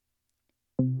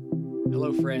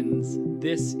Hello, friends.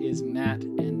 This is Matt,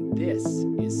 and this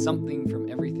is Something from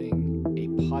Everything, a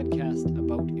podcast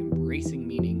about embracing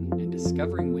meaning and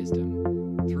discovering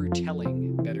wisdom through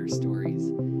telling better stories.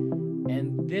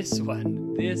 And this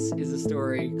is a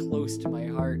story close to my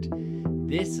heart.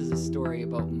 This is a story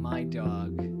about my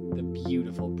dog, the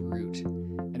beautiful Brute.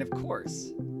 And of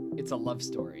course, it's a love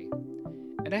story.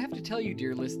 And I have to tell you,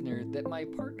 dear listener, that my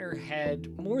partner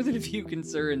had more than a few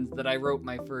concerns that I wrote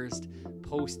my first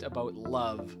post about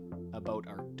love about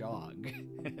our dog,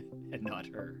 and not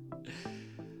her.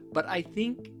 But I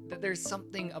think that there's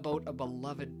something about a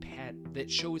beloved pet that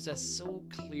shows us so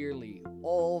clearly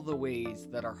all the ways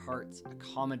that our hearts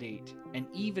accommodate and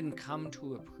even come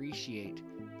to appreciate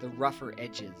the rougher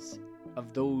edges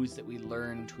of those that we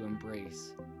learn to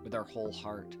embrace with our whole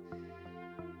heart.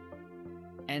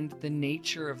 And the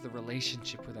nature of the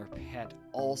relationship with our pet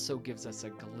also gives us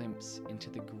a glimpse into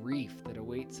the grief that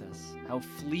awaits us, how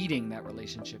fleeting that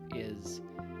relationship is,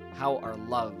 how our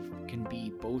love can be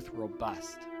both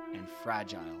robust and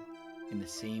fragile in the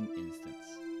same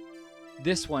instance.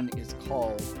 This one is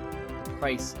called The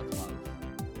Price of Love.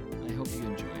 I hope you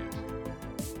enjoy it.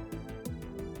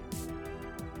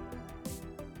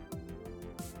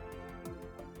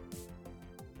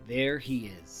 There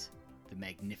he is, the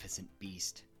magnificent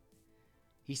beast.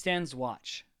 He stands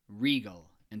watch, regal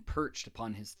and perched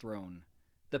upon his throne,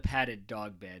 the padded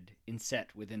dog bed inset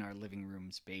within our living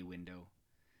room's bay window.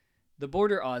 The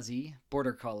border Aussie,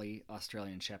 border collie,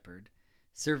 Australian Shepherd,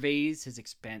 surveys his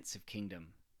expansive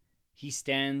kingdom. He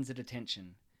stands at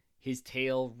attention, his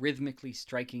tail rhythmically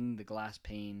striking the glass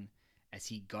pane as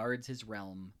he guards his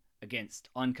realm against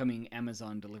oncoming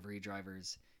Amazon delivery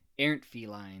drivers, errant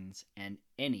felines, and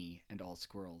any and all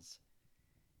squirrels.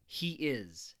 He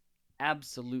is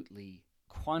absolutely,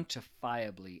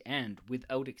 quantifiably, and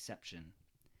without exception,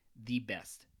 the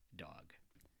best dog.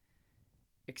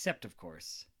 Except, of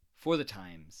course, for the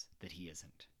times that he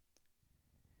isn't.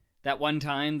 That one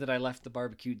time that I left the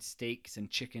barbecued steaks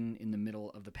and chicken in the middle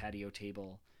of the patio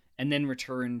table, and then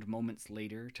returned moments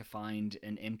later to find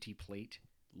an empty plate,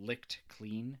 licked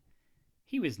clean,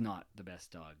 he was not the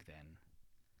best dog then.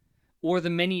 Or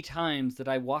the many times that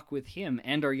I walk with him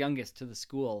and our youngest to the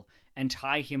school and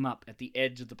tie him up at the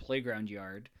edge of the playground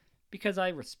yard, because I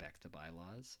respect the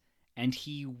bylaws, and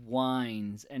he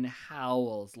whines and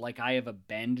howls like I have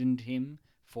abandoned him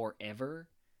forever.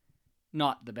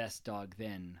 Not the best dog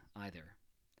then, either.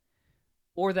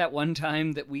 Or that one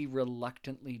time that we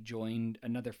reluctantly joined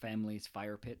another family's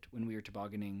fire pit when we were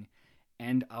tobogganing,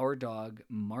 and our dog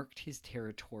marked his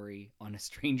territory on a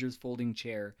stranger's folding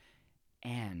chair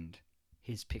and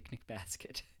his picnic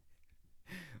basket.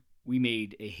 We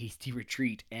made a hasty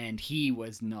retreat, and he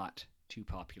was not too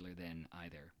popular then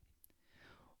either.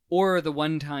 Or the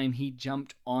one time he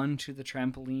jumped onto the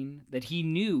trampoline that he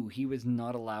knew he was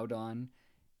not allowed on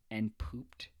and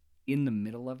pooped in the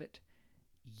middle of it.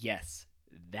 Yes,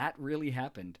 that really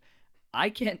happened. I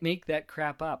can't make that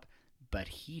crap up, but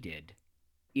he did,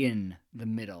 in the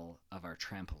middle of our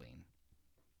trampoline.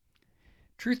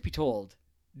 Truth be told,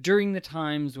 during the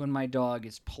times when my dog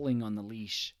is pulling on the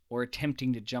leash or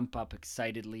attempting to jump up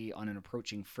excitedly on an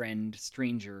approaching friend,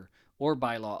 stranger, or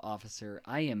bylaw officer,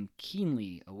 I am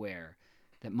keenly aware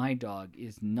that my dog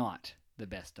is not the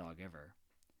best dog ever.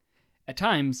 At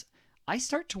times, I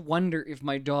start to wonder if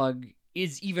my dog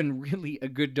is even really a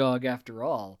good dog after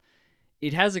all.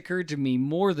 It has occurred to me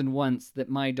more than once that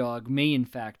my dog may in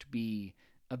fact be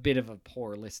a bit of a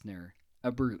poor listener,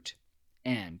 a brute,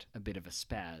 and a bit of a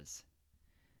spaz.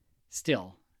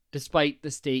 Still, despite the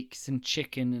steaks and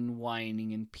chicken and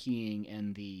whining and peeing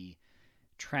and the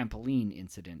trampoline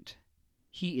incident,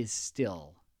 he is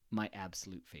still my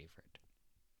absolute favorite.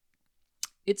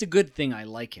 It's a good thing I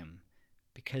like him,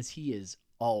 because he is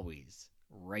always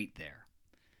right there.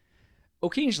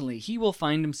 Occasionally, he will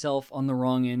find himself on the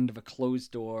wrong end of a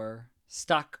closed door,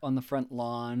 stuck on the front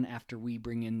lawn after we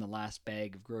bring in the last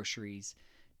bag of groceries,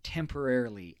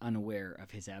 temporarily unaware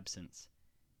of his absence.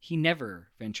 He never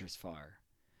ventures far.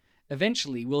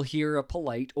 Eventually, we'll hear a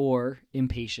polite or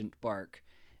impatient bark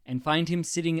and find him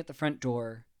sitting at the front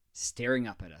door, staring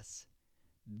up at us.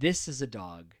 This is a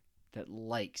dog that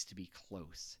likes to be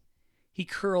close. He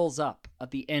curls up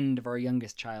at the end of our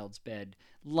youngest child's bed,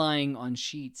 lying on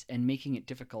sheets and making it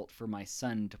difficult for my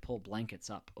son to pull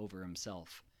blankets up over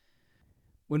himself.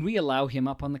 When we allow him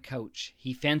up on the couch,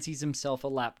 he fancies himself a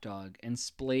lapdog and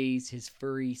splays his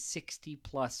furry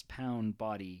 60-plus pound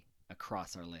body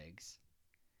across our legs.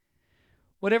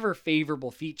 Whatever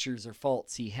favorable features or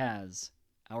faults he has,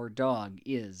 our dog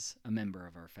is a member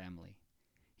of our family.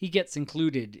 He gets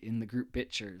included in the group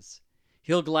pictures.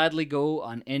 He'll gladly go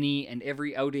on any and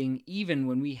every outing, even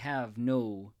when we have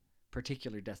no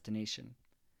particular destination.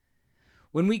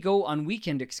 When we go on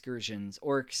weekend excursions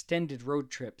or extended road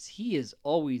trips, he is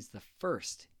always the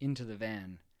first into the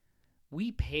van.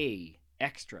 We pay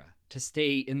extra to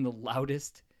stay in the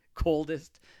loudest,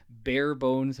 coldest,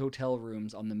 bare-bones hotel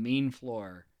rooms on the main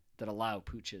floor that allow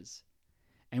pooches.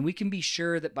 And we can be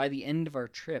sure that by the end of our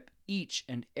trip, each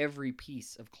and every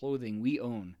piece of clothing we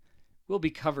own will be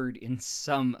covered in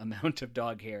some amount of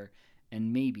dog hair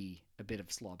and maybe a bit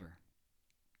of slobber.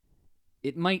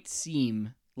 It might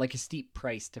seem like a steep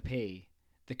price to pay,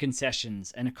 the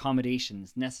concessions and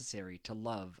accommodations necessary to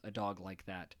love a dog like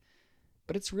that,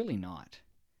 but it's really not.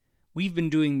 We've been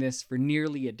doing this for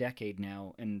nearly a decade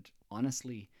now, and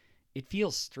honestly, it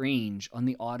feels strange on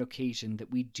the odd occasion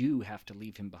that we do have to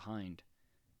leave him behind.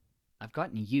 I've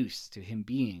gotten used to him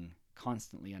being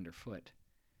constantly underfoot,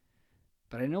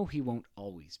 but I know he won't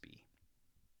always be.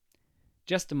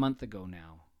 Just a month ago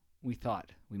now, we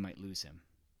thought we might lose him.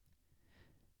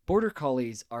 Border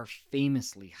Collies are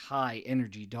famously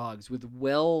high-energy dogs with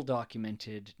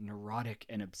well-documented neurotic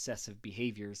and obsessive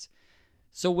behaviors,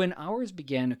 so when ours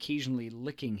began occasionally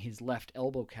licking his left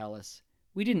elbow callus,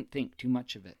 we didn't think too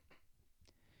much of it.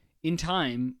 In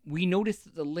time, we noticed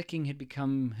that the licking had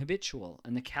become habitual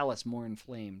and the callus more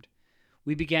inflamed.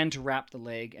 We began to wrap the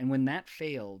leg, and when that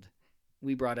failed,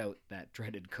 we brought out that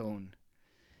dreaded cone.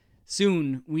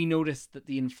 Soon, we noticed that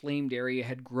the inflamed area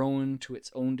had grown to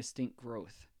its own distinct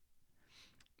growth.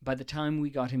 By the time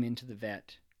we got him into the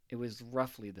vet, it was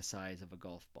roughly the size of a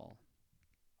golf ball.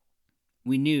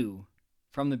 We knew,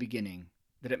 from the beginning,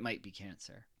 that it might be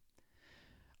cancer.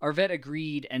 Our vet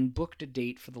agreed and booked a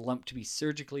date for the lump to be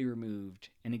surgically removed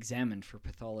and examined for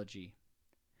pathology.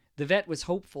 The vet was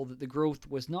hopeful that the growth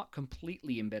was not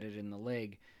completely embedded in the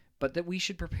leg, but that we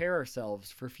should prepare ourselves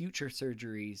for future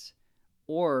surgeries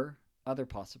or other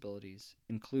possibilities,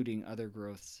 including other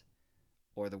growths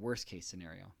or the worst case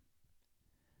scenario.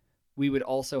 We would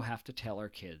also have to tell our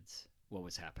kids what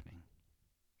was happening.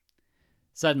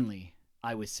 Suddenly,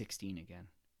 I was 16 again,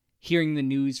 hearing the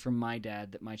news from my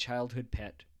dad that my childhood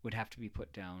pet would have to be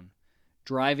put down,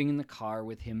 driving in the car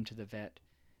with him to the vet,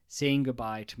 saying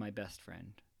goodbye to my best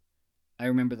friend. I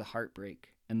remember the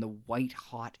heartbreak and the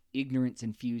white-hot,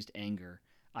 ignorance-infused anger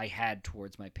I had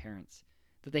towards my parents,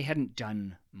 that they hadn't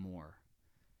done more.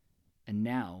 And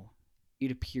now,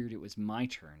 it appeared it was my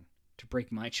turn to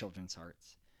break my children's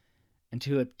hearts, and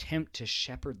to attempt to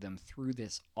shepherd them through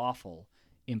this awful,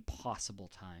 impossible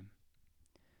time.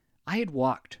 I had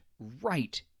walked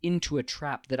right into a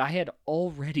trap that I had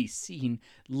already seen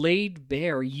laid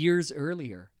bare years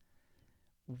earlier.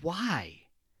 Why?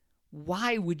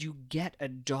 Why would you get a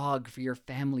dog for your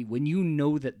family when you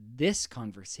know that this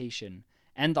conversation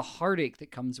and the heartache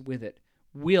that comes with it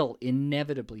will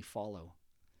inevitably follow?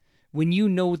 When you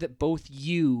know that both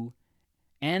you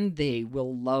and they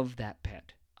will love that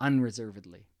pet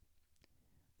unreservedly.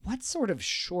 What sort of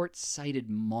short-sighted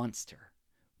monster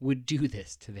would do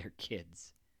this to their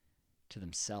kids, to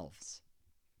themselves?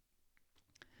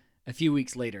 A few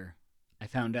weeks later, I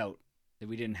found out that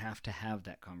we didn't have to have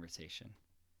that conversation.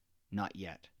 Not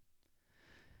yet.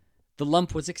 The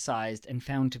lump was excised and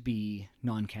found to be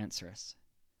non-cancerous.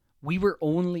 We were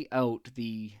only out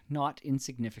the not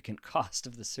insignificant cost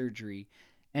of the surgery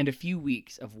and a few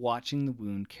weeks of watching the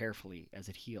wound carefully as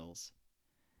it heals.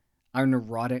 Our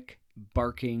neurotic,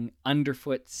 barking,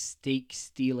 underfoot,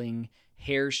 stake-stealing,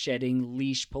 hair-shedding,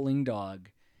 leash-pulling dog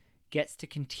gets to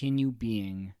continue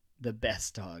being the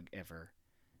best dog ever,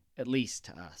 at least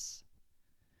to us.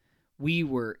 We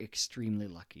were extremely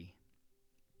lucky,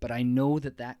 but I know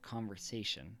that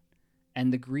conversation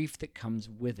and the grief that comes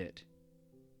with it,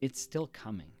 it's still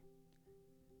coming.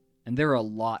 And there are a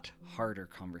lot harder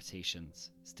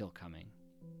conversations still coming.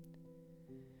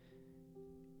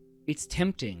 It's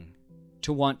tempting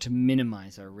to want to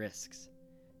minimize our risks,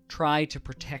 try to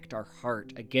protect our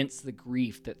heart against the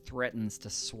grief that threatens to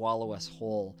swallow us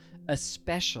whole,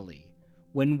 especially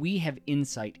when we have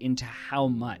insight into how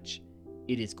much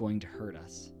it is going to hurt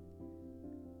us.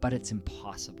 But it's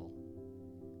impossible,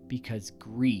 because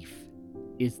grief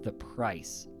is the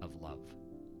price of love.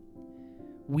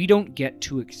 We don't get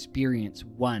to experience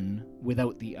one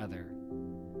without the other.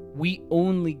 We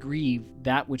only grieve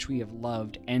that which we have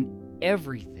loved, and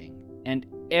everything and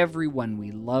everyone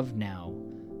we love now,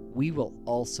 we will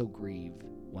also grieve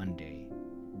one day.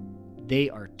 They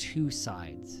are two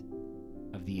sides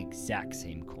of the exact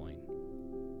same coin.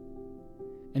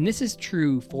 And this is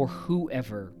true for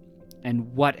whoever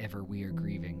and whatever we are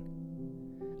grieving.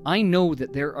 I know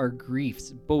that there are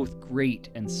griefs both great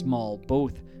and small,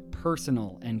 both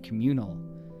personal and communal,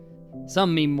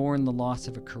 Some may mourn the loss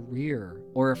of a career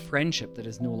or a friendship that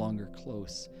is no longer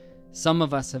close. Some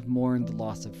of us have mourned the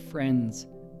loss of friends,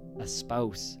 a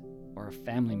spouse, or a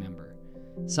family member.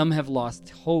 Some have lost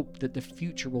hope that the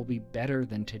future will be better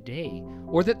than today,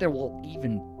 or that there will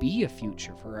even be a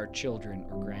future for our children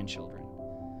or grandchildren.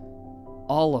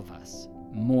 All of us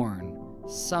mourn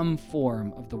some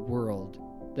form of the world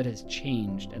that has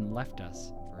changed and left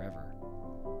us forever.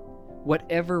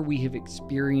 Whatever we have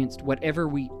experienced, whatever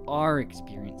we are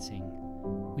experiencing,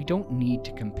 we don't need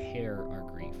to compare our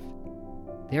grief.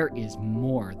 There is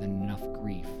more than enough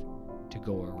grief to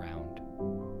go around.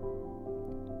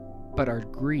 But our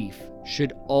grief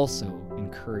should also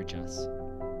encourage us.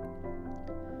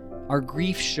 Our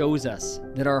grief shows us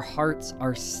that our hearts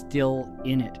are still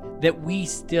in it, that we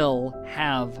still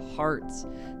have hearts,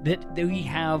 that we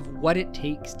have what it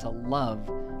takes to love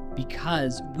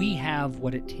because we have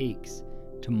what it takes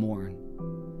to mourn.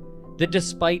 That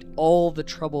despite all the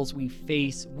troubles we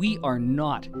face, we are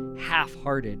not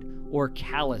half-hearted or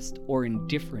calloused or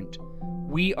indifferent.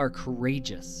 We are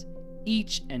courageous,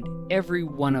 each and every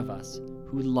one of us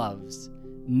who loves,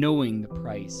 knowing the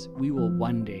price we will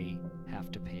one day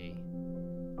have to pay.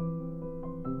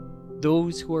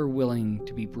 Those who are willing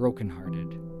to be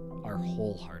brokenhearted are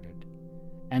wholehearted,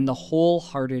 and the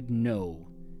wholehearted know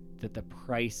that the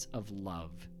price of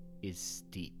love is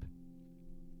steep.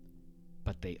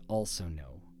 But they also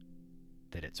know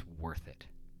that it's worth it.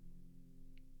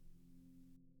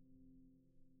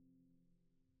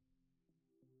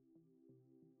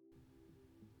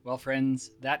 Well,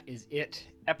 friends, that is it.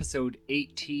 Episode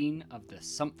 18 of the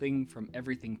Something from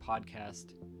Everything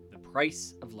podcast, The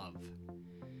Price of Love.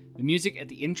 The music at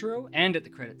the intro and at the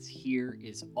credits here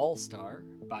is All Star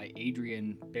by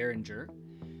Adrian Berenger.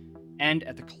 And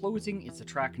at the closing, it's the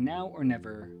track Now or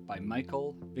Never by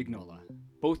Michael Vignola.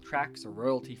 Both tracks are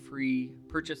royalty-free,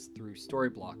 purchased through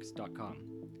storyblocks.com.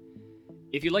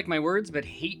 If you like my words but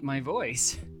hate my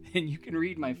voice, then you can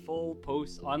read my full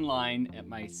posts online at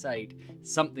my site,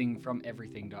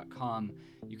 somethingfromeverything.com.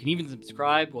 You can even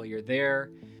subscribe while you're there.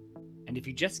 And if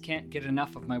you just can't get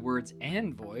enough of my words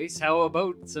and voice, how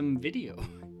about some video?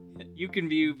 You can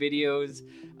view videos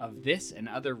of this and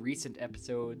other recent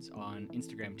episodes on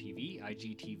Instagram TV,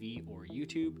 IGTV, or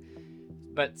YouTube.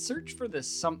 But search for the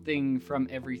Something from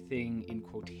Everything in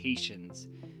quotations,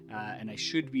 and I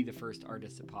should be the first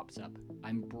artist that pops up.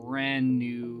 I'm brand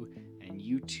new, and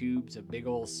YouTube's a big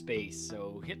old space,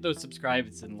 so hit those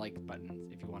subscribes and like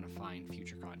buttons if you want to find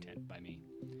future content by me.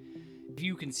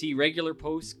 You can see regular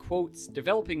posts, quotes,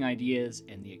 developing ideas,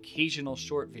 and the occasional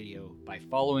short video by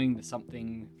following the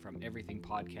Something from Everything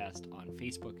podcast on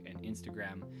Facebook and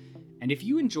Instagram. And if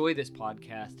you enjoy this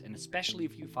podcast, and especially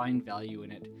if you find value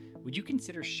in it, would you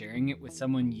consider sharing it with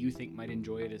someone you think might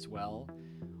enjoy it as well?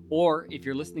 Or if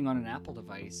you're listening on an Apple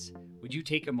device, would you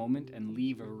take a moment and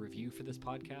leave a review for this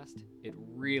podcast? It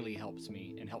really helps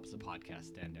me and helps the podcast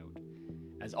stand out.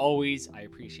 As always, I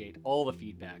appreciate all the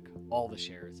feedback, all the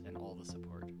shares, and all the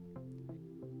support.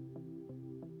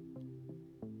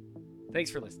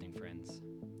 Thanks for listening, friends.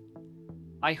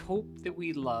 I hope that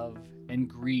we love and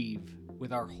grieve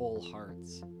with our whole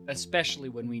hearts, especially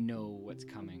when we know what's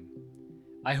coming.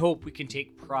 I hope we can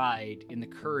take pride in the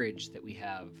courage that we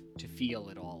have to feel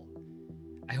it all.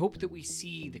 I hope that we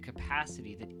see the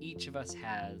capacity that each of us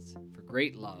has for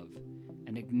great love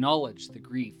and acknowledge the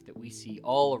grief that we see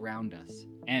all around us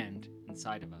and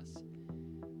inside of us.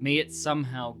 May it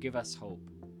somehow give us hope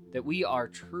that we are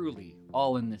truly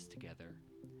all in this together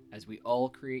as we all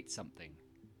create something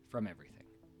from everything.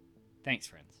 Thanks,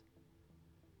 friends.